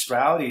CJ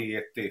Stroud y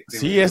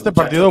este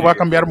partido va a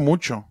cambiar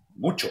mucho.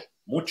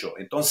 Mucho.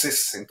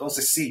 Entonces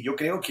sí, yo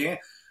creo que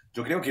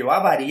va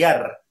a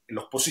variar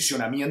los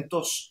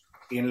posicionamientos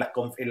en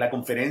la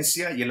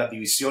conferencia y en las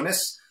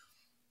divisiones,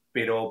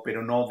 pero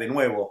no, de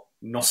nuevo,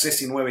 no sé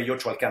si 9 y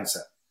 8 alcanza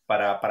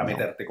para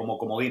meterte como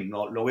comodín.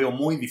 No, lo veo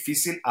muy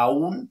difícil,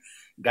 aún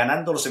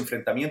ganando los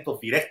enfrentamientos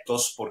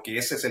directos, porque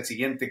ese es el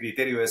siguiente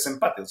criterio de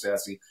desempate. O sea,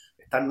 si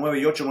están 9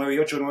 y 8, 9 y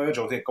 8, 9 y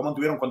 8, o sea, ¿cómo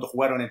tuvieron cuando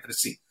jugaron entre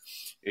sí?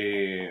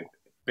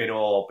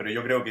 Pero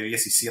yo creo que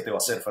 17 va a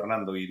ser,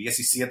 Fernando, y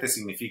 17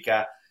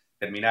 significa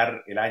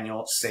terminar el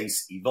año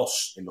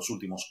 6-2 en los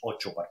últimos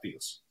 8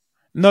 partidos.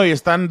 No, y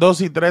están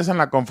 2-3 en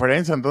la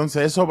conferencia,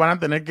 entonces eso van a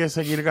tener que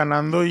seguir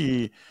ganando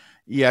y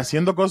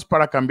haciendo cosas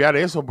para cambiar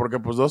eso, porque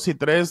pues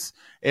 2-3,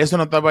 eso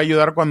no te va a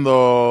ayudar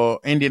cuando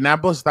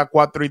Indianapolis está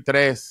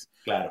 4-3.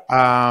 Claro.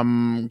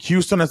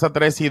 Houston está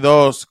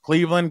 3-2,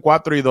 Cleveland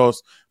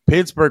 4-2,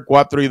 Pittsburgh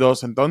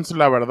 4-2, entonces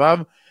la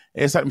verdad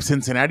es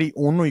Cincinnati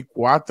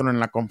 1-4 en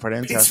la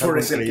conferencia. Pittsburgh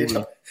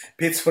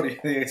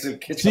es el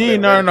que sí,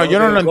 no, yo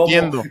no lo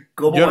entiendo.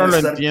 Yo no lo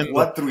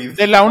entiendo.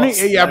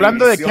 Y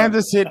hablando de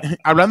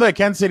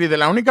Kansas City, de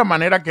la única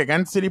manera que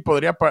Kansas City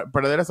podría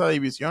perder esa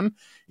división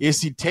es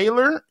si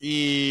Taylor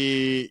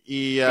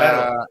y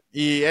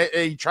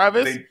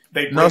Travis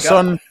no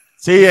son.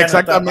 Sí,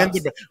 exactamente.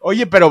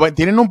 Oye, pero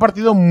tienen un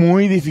partido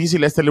muy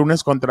difícil este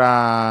lunes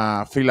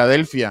contra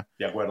Filadelfia.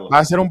 De acuerdo. Va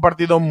a ser un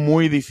partido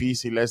muy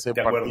difícil ese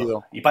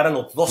partido. Y para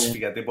los dos,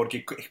 fíjate,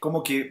 porque es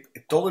como que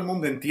todo el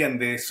mundo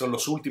entiende, son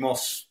los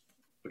últimos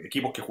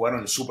equipos que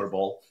jugaron el Super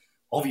Bowl,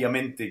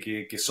 obviamente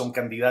que son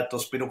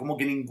candidatos, pero como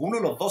que ninguno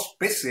de los dos,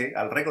 pese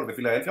al récord de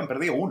Filadelfia, han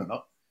perdido uno,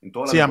 ¿no? En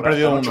toda la han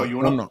perdido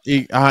 8-1.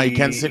 Y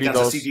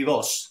Kansas City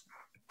 2.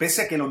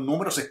 Pese a que los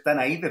números están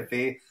ahí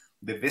desde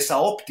esa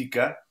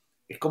óptica,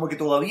 es como que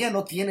todavía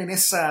no tienen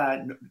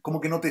esa,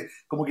 como que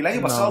el año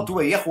pasado tú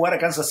veías jugar a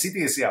Kansas City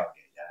y decías,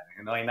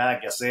 ya, no hay nada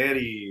que hacer,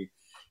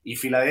 y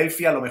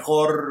Filadelfia a lo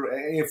mejor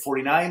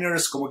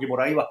 49ers como que por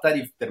ahí va a estar,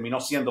 y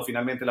terminó siendo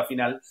finalmente la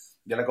final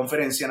de la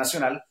conferencia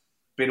nacional,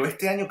 pero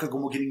este año que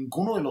como que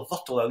ninguno de los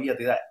dos todavía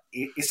te da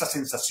esa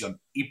sensación,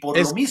 y por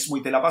lo mismo,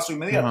 y te la paso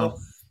inmediato,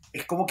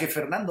 es como que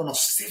Fernando, no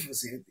sé,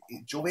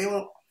 yo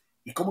veo,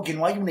 y como que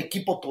no hay un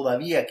equipo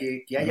todavía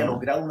que haya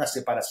logrado una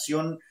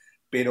separación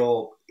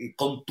pero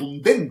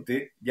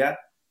contundente, ya,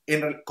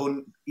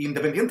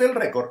 independiente del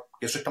récord,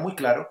 que eso está muy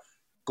claro,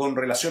 con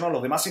relación a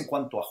los demás en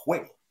cuanto a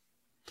juego.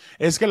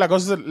 Es que la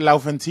cosa es, la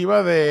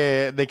ofensiva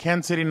de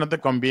Kansas City no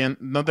te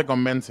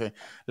convence.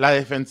 La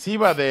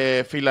defensiva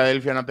de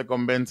Filadelfia no te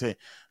convence.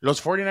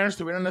 Los 49ers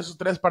tuvieron esos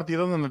 3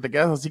 partidos donde te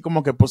quedas así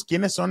como que, pues,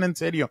 ¿quiénes son en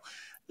serio?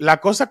 La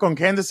cosa con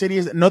Kansas City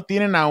es, no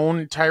tienen a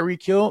un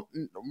Tyreek Hill,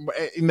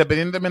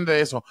 independientemente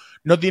de eso,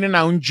 no tienen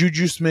a un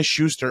Juju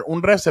Smith-Schuster,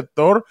 un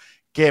receptor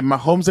que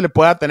Mahomes le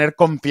pueda tener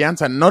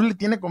confianza. No le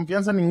tiene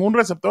confianza a ningún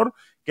receptor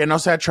que no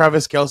sea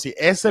Travis Kelce.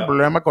 Ese es el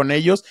problema con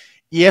ellos,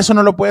 y eso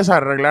no lo puedes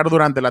arreglar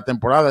durante la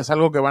temporada. Es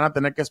algo que van a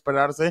tener que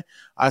esperarse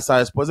hasta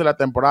después de la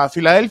temporada.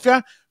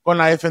 Filadelfia, con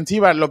la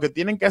defensiva, lo que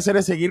tienen que hacer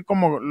es seguir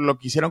como lo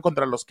que hicieron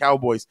contra los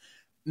Cowboys.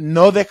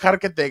 no dejar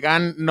que te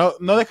ganen,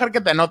 no dejar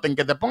que te anoten,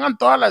 que te pongan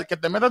que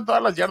te metan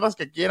todas las yardas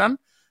que quieran,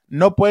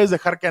 no puedes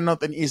dejar que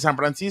anoten. Y San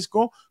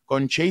Francisco,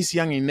 con Chase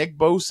Young y Nick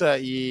Bosa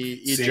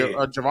y Sí,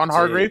 Javon sí,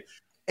 Hargrave,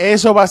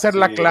 eso va a ser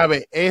la sí.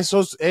 clave.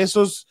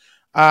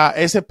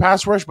 Ese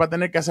pass rush va a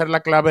tener que ser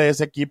la clave de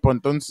ese equipo.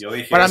 Entonces, Yo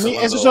dije para eso mí,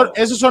 cuando...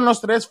 esos son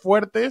los tres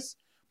fuertes.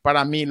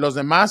 Para mí, los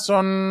demás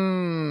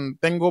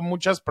tengo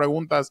muchas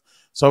preguntas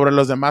sobre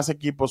los demás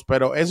equipos,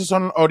 pero esos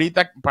son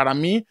ahorita, para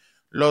mí,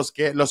 los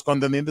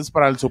contendientes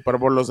para el Super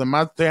Bowl. Los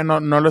demás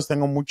no les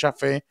tengo mucha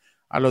fe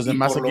a los Y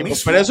demás por lo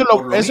equipos, pero mismo,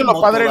 por lo eso es lo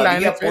mismo padre de la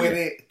todavía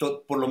NFL.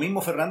 por lo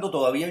mismo, Fernando,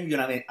 todavía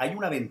hay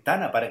una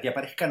ventana para que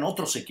aparezcan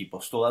otros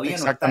equipos. Todavía no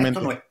está, esto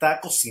Exactamente. no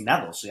está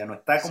cocinado, o sea, no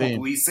está como Sí.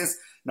 tú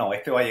dices, no,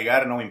 este va a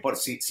llegar, no me importa.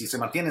 Si se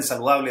mantienen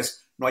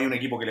saludables, no hay un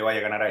equipo que le vaya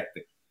a ganar a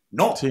este.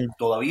 No, Sí.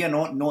 todavía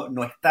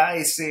no está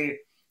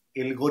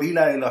el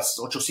gorila de las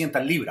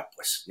 800 libras,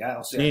 pues, ya,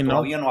 o sea, Sí,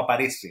 todavía no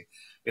aparece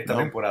esta No.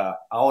 temporada.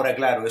 Ahora,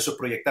 claro, eso es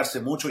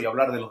proyectarse mucho y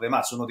hablar de los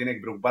demás. Uno tiene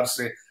que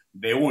preocuparse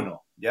de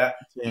uno, ¿ya?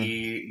 Sí.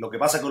 Y lo que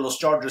pasa con los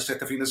Chargers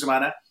este fin de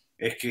semana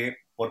es que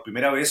por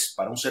primera vez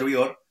para un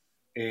servidor,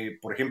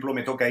 por ejemplo,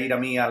 me toca ir a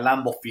mí a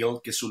Lambeau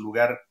Field, que es un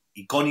lugar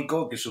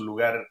icónico, que es un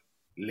lugar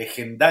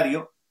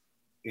legendario,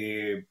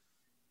 el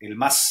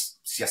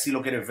más, si así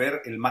lo quieres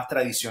ver, el más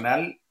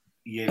tradicional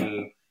y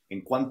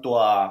en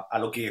cuanto a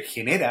lo que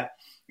genera,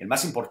 el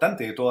más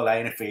importante de toda la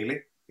NFL,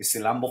 es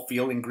el Lambeau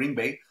Field en Green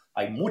Bay.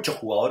 Hay muchos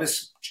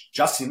jugadores.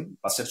 Justin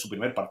va a ser su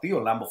primer partido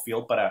en Lambeau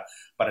Field para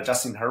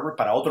Justin Herbert,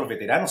 para otros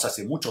veteranos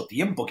hace mucho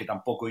tiempo que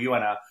tampoco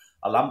iban a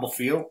Lambeau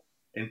Field.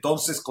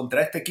 Entonces,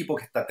 contra este equipo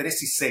que está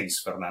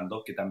 3-6,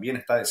 Fernando, que también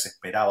está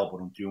desesperado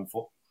por un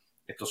triunfo,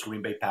 estos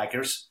Green Bay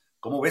Packers,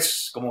 ¿cómo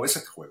ves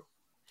este juego?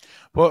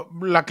 Pues,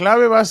 la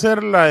clave va a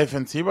ser la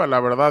defensiva, la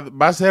verdad.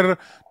 Va a ser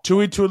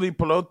Tuli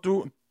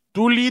Tuipolotu,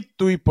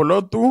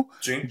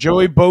 ¿Sí?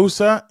 Joey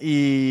Bosa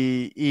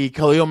y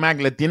Khalil Mack.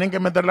 Le tienen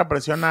que meter la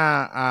presión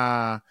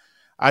a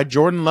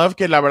Jordan Love,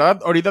 que la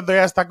verdad ahorita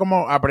todavía está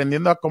como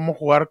aprendiendo a cómo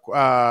jugar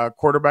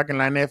quarterback en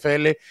la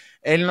NFL.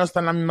 Él no está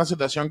en la misma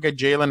situación que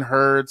Jalen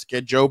Hurts,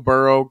 que Joe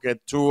Burrow, que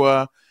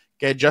Tua,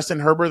 que Justin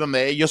Herbert,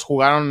 donde ellos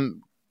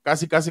jugaron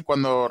casi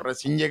cuando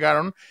recién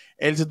llegaron.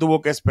 Él se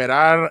tuvo que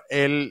esperar,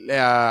 él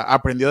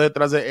aprendió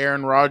detrás de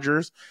Aaron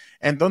Rodgers.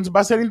 Entonces va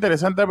a ser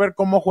interesante ver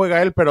cómo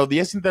juega él, pero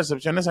 10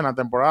 intercepciones en la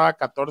temporada,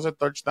 14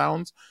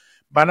 touchdowns.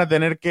 Van a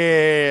tener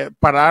que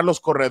parar a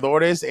los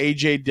corredores,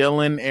 A.J.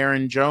 Dillon,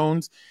 Aaron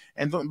Jones.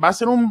 Entonces va a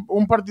ser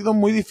un partido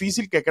muy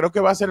difícil que creo que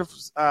va a ser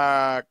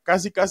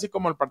casi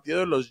como el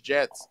partido de los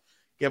Jets,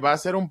 que va a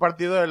ser un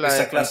partido de la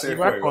Esa clase de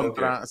defensiva juego,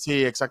 contra... okay.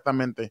 Sí,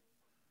 exactamente.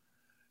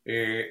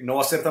 No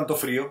va a ser tanto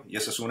frío y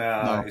esa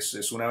No.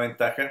 es una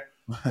ventaja,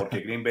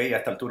 porque Green Bay a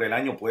esta altura del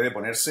año puede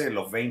ponerse en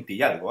los 20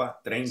 y algo,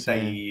 30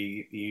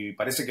 Sí. y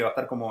parece que va a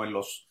estar como en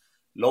los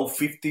low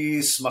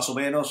 50s más o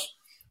menos.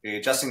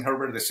 Justin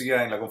Herbert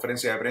decía en la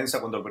conferencia de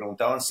prensa cuando le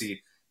preguntaban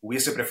si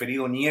hubiese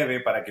preferido nieve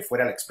para que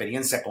fuera la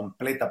experiencia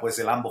completa, pues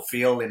el Lambeau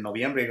Field en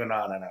noviembre, y digo, no,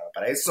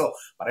 para eso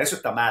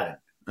está Madden.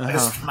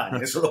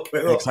 Eso lo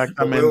puedo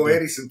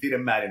ver y sentir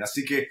en Madden.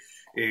 Así que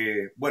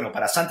bueno,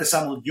 para Asante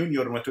Samuel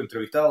Jr., nuestro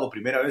entrevistado,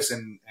 primera vez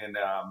en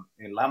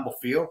Lambeau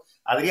Field.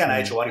 Adrián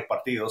ha hecho varios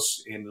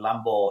partidos en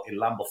Lambeau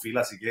Field,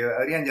 así que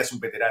Adrián ya es un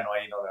veterano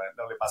ahí, no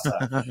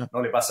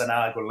le pasa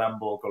nada con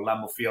Lambeau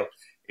Field.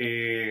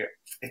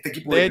 Este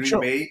equipo de Green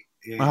Bay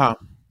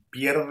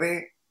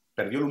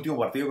perdió el último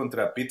partido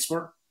contra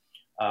Pittsburgh,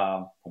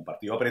 un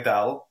partido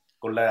apretado,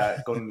 con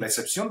la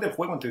excepción del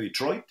juego ante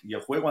Detroit y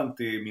el juego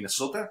ante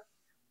Minnesota.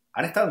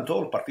 Han estado en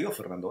todos los partidos,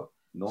 Fernando.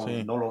 No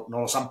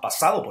los han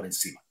pasado por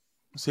encima.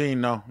 Sí,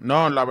 no,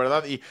 la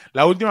verdad. Y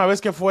la última vez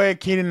que fue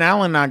Keenan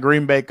Allen a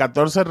Green Bay,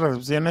 14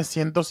 recepciones,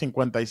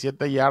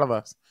 157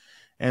 yardas.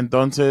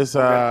 Entonces,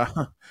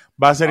 va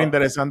a ser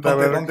interesante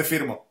ver. ¿Dónde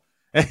firmo?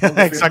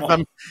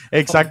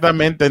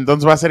 Exactamente,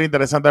 entonces va a ser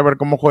interesante ver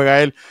cómo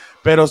juega él.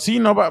 Pero sí,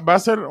 no va a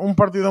ser un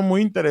partido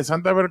muy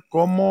interesante a ver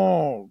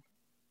cómo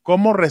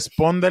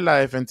responde la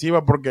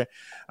defensiva, porque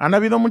han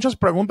habido muchas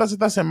preguntas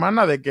esta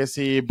semana de que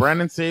si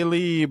Brandon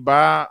Staley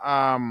va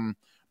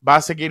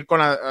a seguir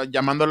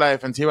llamando a la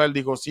defensiva. Él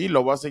dijo, sí,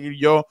 lo voy a seguir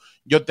yo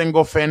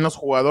tengo fe en los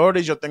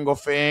jugadores, yo tengo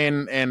fe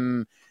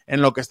en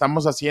lo que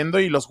estamos haciendo,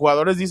 y los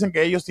jugadores dicen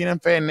que ellos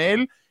tienen fe en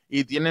él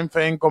y tienen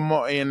fe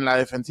en la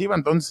defensiva.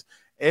 Entonces,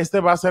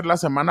 va a ser la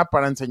semana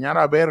para enseñar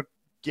a ver,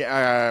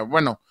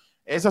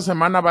 esa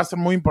semana va a ser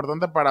muy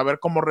importante para ver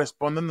cómo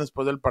responden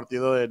después del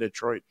partido de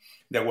Detroit.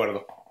 De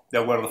acuerdo,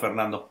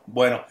 Fernando.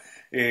 Bueno,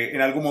 en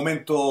algún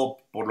momento,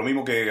 por lo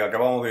mismo que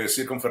acabamos de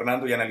decir con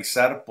Fernando, y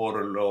analizar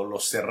por lo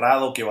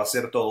cerrado que va a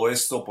ser todo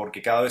esto,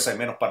 porque cada vez hay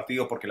menos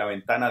partidos, porque la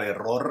ventana de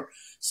error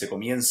se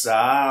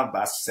comienza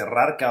a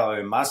cerrar cada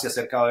vez más y a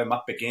ser cada vez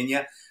más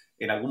pequeña.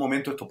 En algún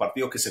momento estos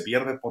partidos que se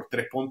pierden por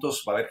 3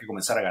 puntos va a haber que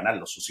comenzar a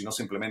ganarlos, o si no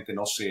simplemente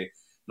no se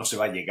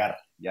va a llegar,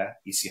 ¿ya?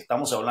 Y si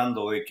estamos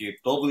hablando de que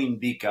todo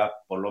indica,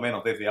 por lo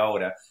menos desde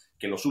ahora,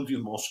 que los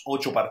últimos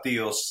 8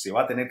 partidos se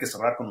va a tener que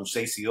cerrar con un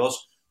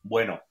 6-2,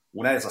 bueno,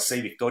 una de esas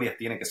 6 victorias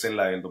tiene que ser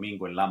la del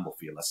domingo en Lambeau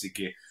Field. Así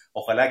que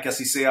ojalá que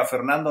así sea.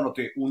 Fernando,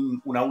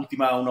 una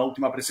última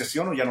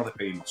apreciación o ya nos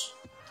despedimos.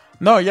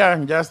 No, ya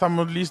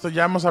estamos listos,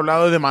 ya hemos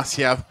hablado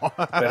demasiado.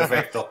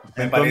 Perfecto,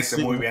 me parece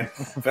muy bien.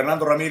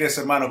 Fernando Ramírez,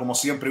 hermano, como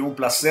siempre, un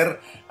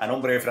placer. A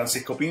nombre de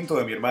Francisco Pinto,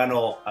 de mi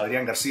hermano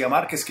Adrián García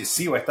Márquez, que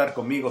sí va a estar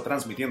conmigo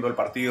transmitiendo el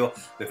partido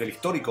desde el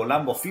histórico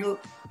Lambeau Field.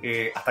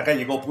 Hasta acá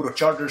llegó Puro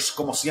Chargers,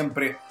 como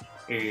siempre.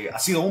 Ha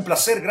sido un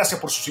placer, gracias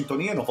por su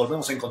sintonía. Nos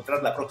volvemos a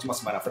encontrar la próxima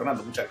semana.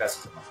 Fernando, muchas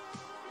gracias, hermano.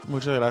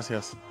 Muchas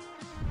gracias.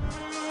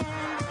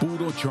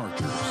 Puro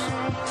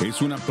Chargers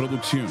es una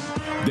producción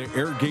de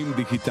Air Game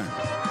Digital,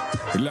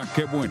 La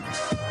Que Buena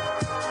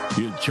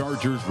y el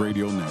Chargers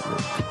Radio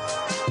Network.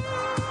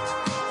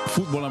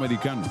 Fútbol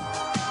americano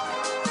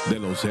de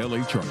los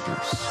LA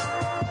Chargers.